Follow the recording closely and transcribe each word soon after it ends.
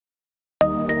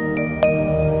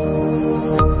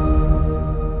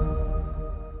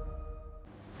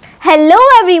Hello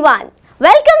everyone,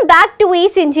 welcome back to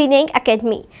ACE Engineering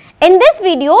Academy. In this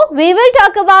video, we will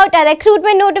talk about a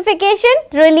recruitment notification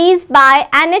released by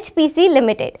NHPC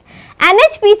Limited.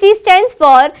 NHPC stands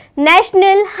for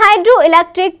National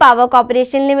Hydroelectric Power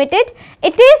Corporation Limited.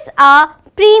 It is a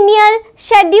premier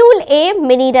Schedule A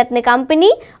mini Ratna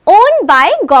Company owned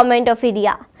by Government of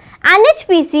India.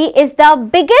 NHPC is the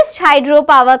biggest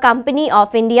hydropower company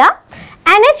of India.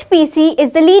 NHPC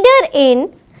is the leader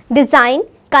in design,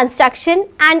 construction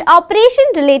and operation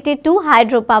related to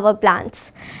hydropower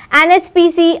plants.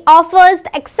 NHPC offers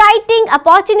exciting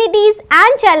opportunities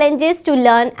and challenges to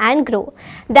learn and grow.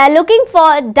 They are looking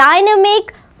for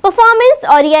dynamic,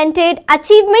 performance-oriented,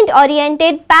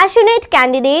 achievement-oriented, passionate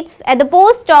candidates at the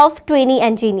post of trainee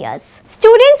engineers.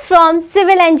 Students from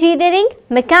civil engineering,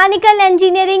 mechanical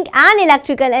engineering and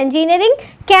electrical engineering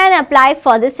can apply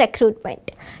for this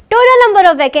recruitment. Total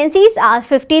number of vacancies are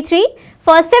 53.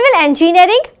 For civil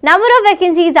engineering, number of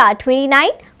vacancies are 29.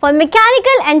 For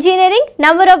mechanical engineering,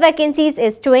 number of vacancies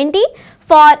is 20.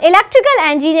 For electrical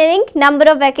engineering, number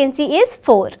of vacancy is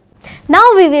 4. Now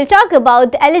we will talk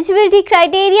about the eligibility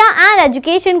criteria and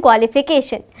education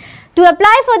qualification. To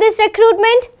apply for this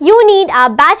recruitment, you need a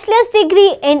bachelor's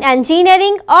degree in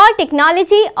engineering or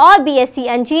technology or B.Sc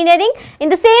engineering in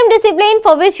the same discipline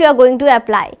for which you are going to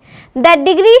apply. That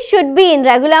degree should be in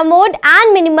regular mode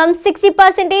and minimum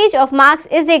 60% of marks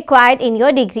is required in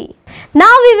your degree.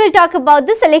 Now we will talk about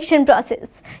the selection process.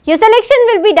 Your selection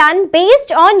will be done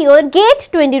based on your GATE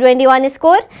 2021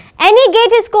 score. Any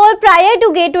GATE score prior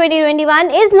to GATE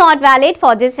 2021 is not valid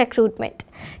for this recruitment.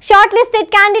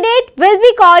 Shortlisted candidate will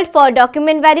be called for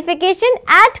document verification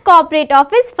at Corporate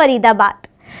Office, Faridabad.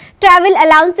 Travel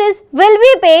allowances will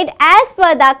be paid as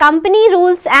per the company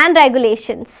rules and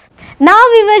regulations. Now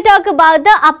we will talk about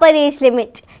the upper age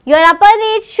limit. Your upper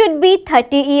age should be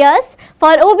 30 years.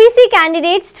 For OBC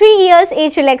candidates, 3 years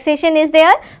age relaxation is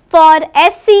there. For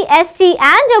SC, ST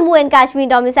and Jammu and Kashmir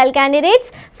domicile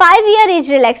candidates, 5-year age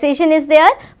relaxation is there.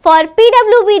 For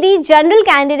PWBD general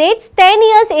candidates, 10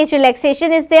 years age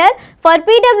relaxation is there. For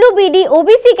PWBD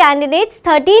OBC candidates,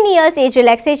 13 years age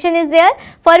relaxation is there.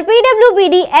 For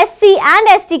PWBD SC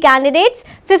and ST candidates,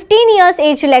 15 years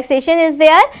age relaxation is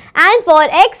there. And for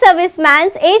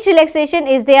ex-serviceman's age relaxation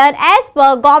is there as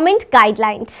per government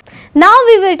guidelines. Now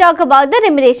we will talk about the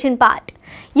remuneration part.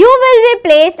 You will be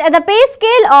placed at the pay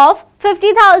scale of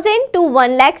 50,000 to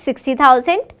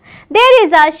 1,60,000. There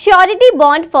is a surety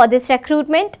bond for this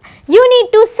recruitment. You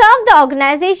need to serve the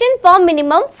organization for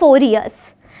minimum 4 years.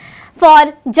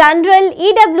 For general,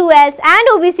 EWS and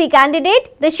OBC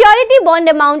candidate, the surety bond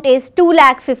amount is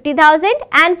 2,50,000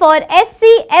 and for SC,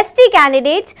 ST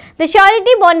candidates, the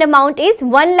surety bond amount is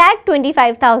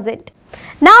 1,25,000.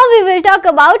 Now we will talk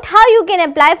about how you can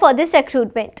apply for this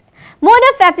recruitment. Mode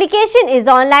of application is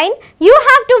online. You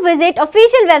have to visit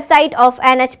official website of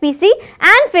NHPC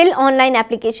and fill online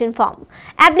application form.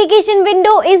 Application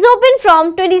window is open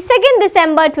from 22nd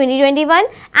December 2021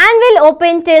 and will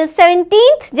open till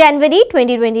 17th January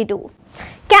 2022.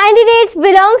 Candidates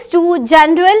belongs to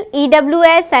General,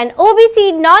 EWS and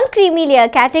OBC non-creamy layer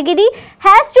category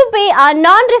has to pay a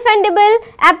non-refundable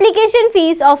application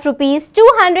fees of Rs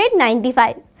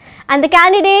 295. And the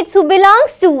candidates who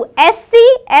belongs to SC,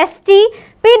 ST,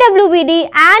 PWBD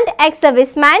and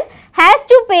ex-serviceman has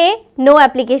to pay no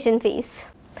application fees.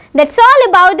 That's all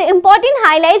about the important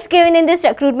highlights given in this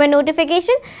recruitment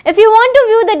notification. If you want to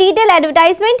view the detailed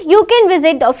advertisement, you can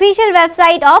visit the official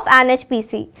website of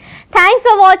NHPC. Thanks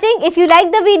for watching. If you like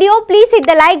the video, please hit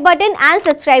the like button and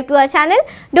subscribe to our channel.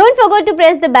 Don't forget to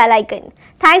press the bell icon.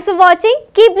 Thanks for watching.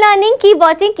 Keep learning, keep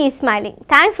watching, keep smiling.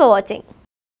 Thanks for watching.